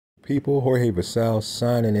people? Jorge Vassell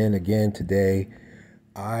signing in again today.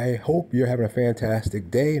 I hope you're having a fantastic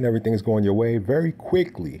day and everything's going your way. Very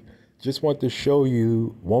quickly, just want to show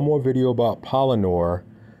you one more video about Polinur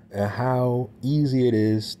and how easy it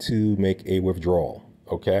is to make a withdrawal,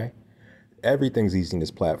 okay? Everything's easy in this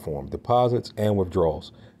platform, deposits and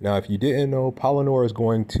withdrawals. Now, if you didn't know, Polinur is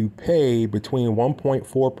going to pay between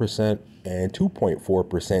 1.4% and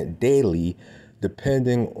 2.4% daily,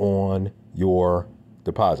 depending on your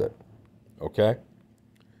deposit, okay?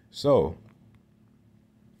 So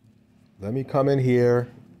let me come in here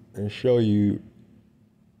and show you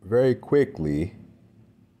very quickly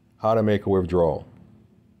how to make a withdrawal.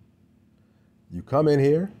 You come in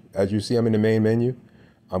here, as you see, I'm in the main menu.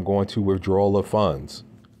 I'm going to withdrawal of funds,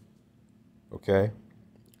 okay?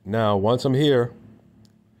 Now, once I'm here,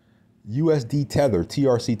 USD Tether,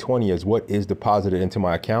 TRC20 is what is deposited into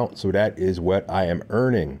my account. So that is what I am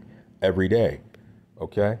earning every day,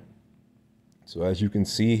 okay? So as you can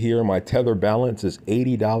see here, my Tether balance is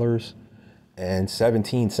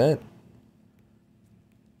 $80.17.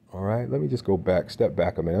 All right, let me just go back, step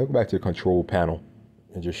back a minute. I'll go back to the control panel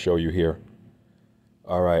and just show you here.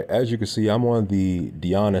 All right, as you can see, I'm on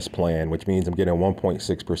the Honest plan, which means I'm getting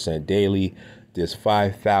 1.6% daily. There's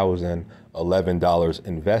 $5,011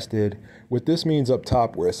 invested. What this means up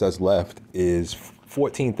top where it says left is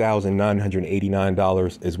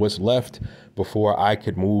 $14,989 is what's left before I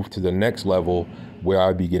could move to the next level where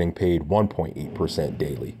I'd be getting paid 1.8%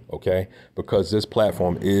 daily, okay? Because this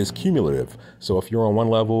platform is cumulative. So if you're on one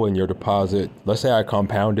level and your deposit, let's say I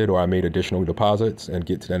compounded or I made additional deposits and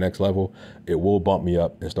get to the next level, it will bump me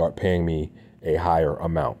up and start paying me a higher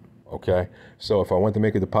amount, okay? So if I want to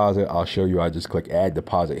make a deposit, I'll show you, I just click add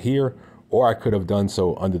deposit here, or I could have done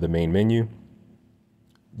so under the main menu.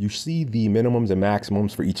 You see the minimums and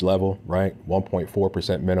maximums for each level, right?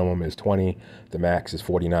 1.4% minimum is 20, the max is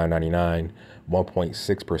 $49.99.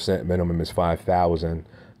 1.6% minimum is 5,000,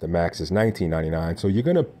 the max is $19.99. So you're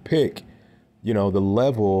gonna pick, you know, the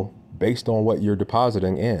level based on what you're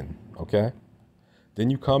depositing in, okay? Then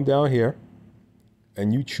you come down here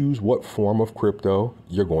and you choose what form of crypto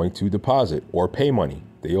you're going to deposit or pay money.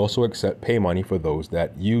 They also accept pay money for those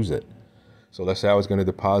that use it. So let's say I was going to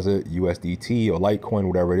deposit USDT or Litecoin,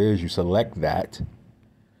 whatever it is, you select that.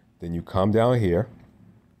 Then you come down here,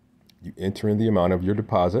 you enter in the amount of your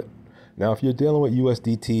deposit. Now, if you're dealing with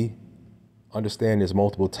USDT, understand there's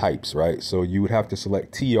multiple types, right? So you would have to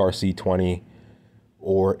select TRC20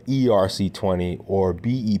 or ERC20 or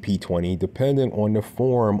BEP20, depending on the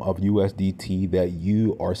form of USDT that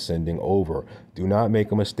you are sending over. Do not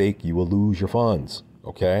make a mistake. You will lose your funds,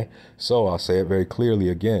 okay? So I'll say it very clearly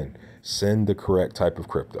again. Send the correct type of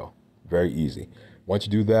crypto. Very easy. Once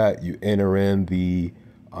you do that, you enter in the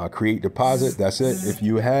create deposit. That's it. If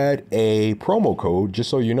you had a promo code, just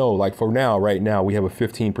so you know, like for now, right now, we have a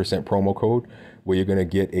 15% promo code where you're going to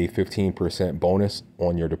get a 15% bonus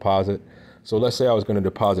on your deposit. So let's say I was going to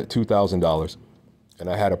deposit $2,000 and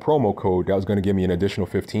I had a promo code that was going to give me an additional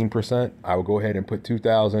 15%. I would go ahead and put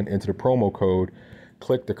 2,000 into the promo code,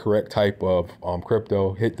 click the correct type of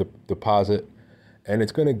crypto, hit the deposit, and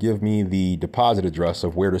it's going to give me the deposit address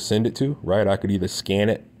of where to send it to, right? I could either scan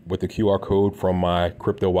it with the QR code from my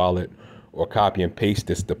crypto wallet or copy and paste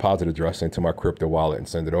this deposit address into my crypto wallet and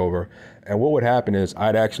send it over. And what would happen is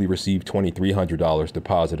I'd actually receive $2,300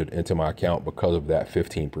 deposited into my account because of that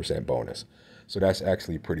 15% bonus. So that's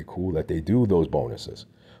actually pretty cool that they do those bonuses.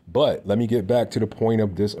 But let me get back to the point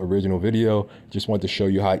of this original video. Just want to show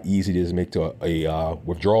you how easy it is to make a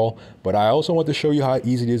withdrawal. But I also want to show you how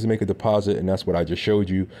easy it is to make a deposit. And that's what I just showed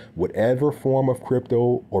you. Whatever form of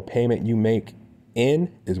crypto or payment you make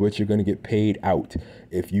in is what you're going to get paid out.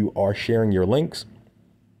 If you are sharing your links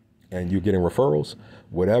and you're getting referrals,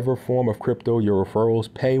 whatever form of crypto your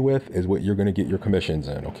referrals pay with is what you're going to get your commissions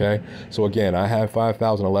in, okay? So again, I have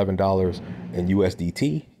 $5,011 in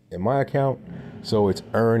USDT in my account. So it's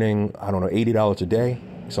earning, I don't know, $80 a day.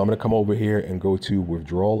 So I'm going to come over here and go to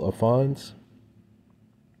withdrawal of funds,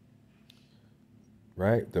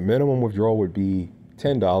 right? The minimum withdrawal would be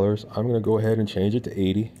 $10. I'm going to go ahead and change it to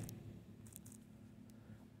 80.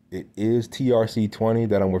 It is TRC20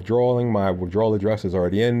 that I'm withdrawing. My withdrawal address is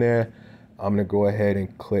already in there. I'm going to go ahead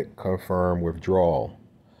and click confirm withdrawal.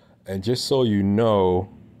 And just so you know,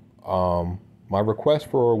 my request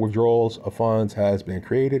for withdrawals of funds has been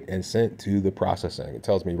created and sent to the processing. It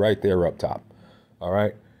tells me right there up top. All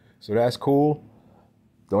right. So that's cool.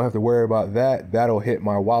 Don't have to worry about that. That'll hit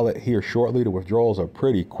my wallet here shortly. The withdrawals are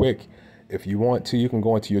pretty quick. If you want to, you can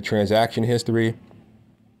go into your transaction history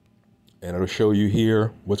and it'll show you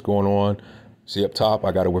here what's going on. See up top,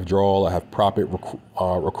 I got a withdrawal. I have profit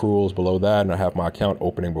accruals below that, and I have my account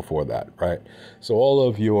opening before that, right? So all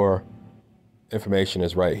of your information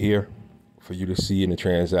is right here for you to see in the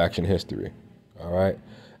transaction history, all right?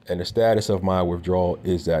 And the status of my withdrawal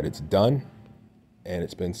is that it's done and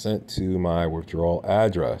it's been sent to my withdrawal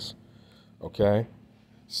address, okay?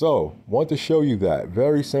 So want to show you that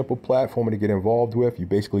very simple platform to get involved with. You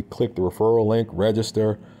basically click the referral link,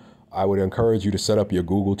 register. I would encourage you to set up your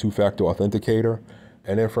Google two-factor authenticator.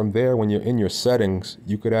 And then from there, when you're in your settings,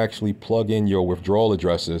 you could actually plug in your withdrawal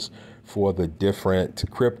addresses for the different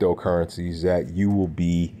cryptocurrencies that you will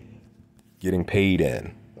be getting paid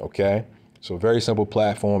in, okay? So very simple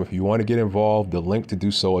platform. If you want to get involved, the link to do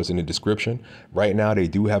so is in the description. Right now, they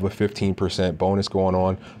do have a 15% bonus going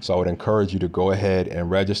on. So I would encourage you to go ahead and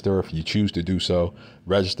register. If you choose to do so,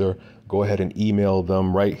 register. Go ahead and email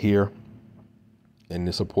them right here in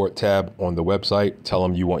the support tab on the website. Tell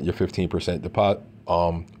them you want your 15% deposit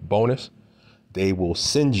bonus. They will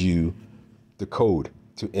send you the code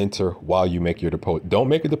to enter while you make your deposit. Don't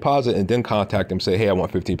make a deposit and then contact them, say, hey, I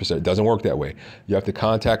want 15%. It doesn't work that way. You have to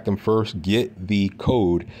contact them first, get the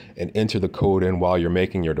code, and enter the code in while you're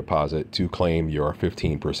making your deposit to claim your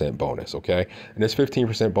 15% bonus, okay? And this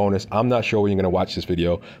 15% bonus, I'm not sure when you're gonna watch this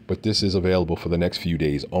video, but this is available for the next few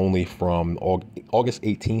days, only from August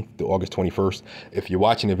 18th to August 21st. If you're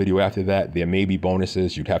watching the video after that, there may be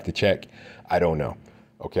bonuses. You'd have to check. I don't know,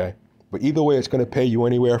 okay? But either way, it's going to pay you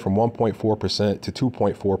anywhere from 1.4% to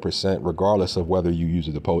 2.4%, regardless of whether you use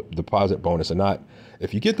a deposit bonus or not.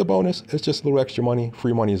 If you get the bonus, it's just a little extra money.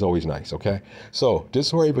 Free money is always nice, okay? So this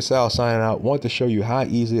is Jorge Basal signing out. Want to show you how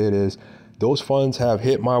easy it is. Those funds have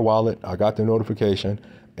hit my wallet. I got the notification,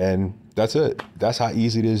 and that's it. That's how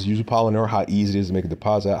easy it is. Use Polinur, how easy it is to make a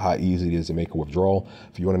deposit, how easy it is to make a withdrawal.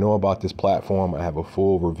 If you want to know about this platform, I have a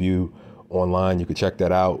full review online. You can check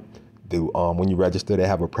that out. When you register, they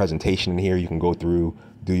have a presentation in here. You can go through,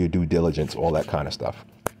 do your due diligence, all that kind of stuff.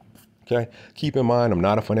 Okay. Keep in mind, I'm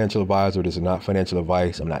not a financial advisor. This is not financial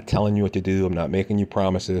advice. I'm not telling you what to do. I'm not making you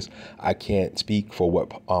promises. I can't speak for what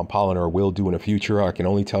Polinur will do in the future. I can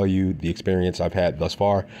only tell you the experience I've had thus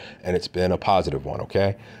far, and it's been a positive one.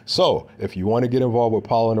 Okay. So if you want to get involved with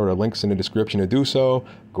Polinur, the link's in the description to do so.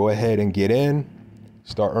 Go ahead and get in.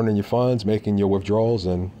 Start earning your funds, making your withdrawals,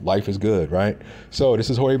 and life is good, right? So this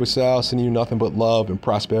is Jorge Basal, sending you nothing but love and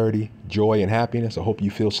prosperity, joy and happiness. I hope you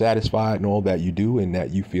feel satisfied in all that you do and that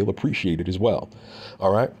you feel appreciated as well.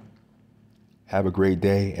 All right? Have a great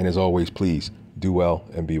day. And as always, please do well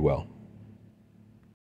and be well.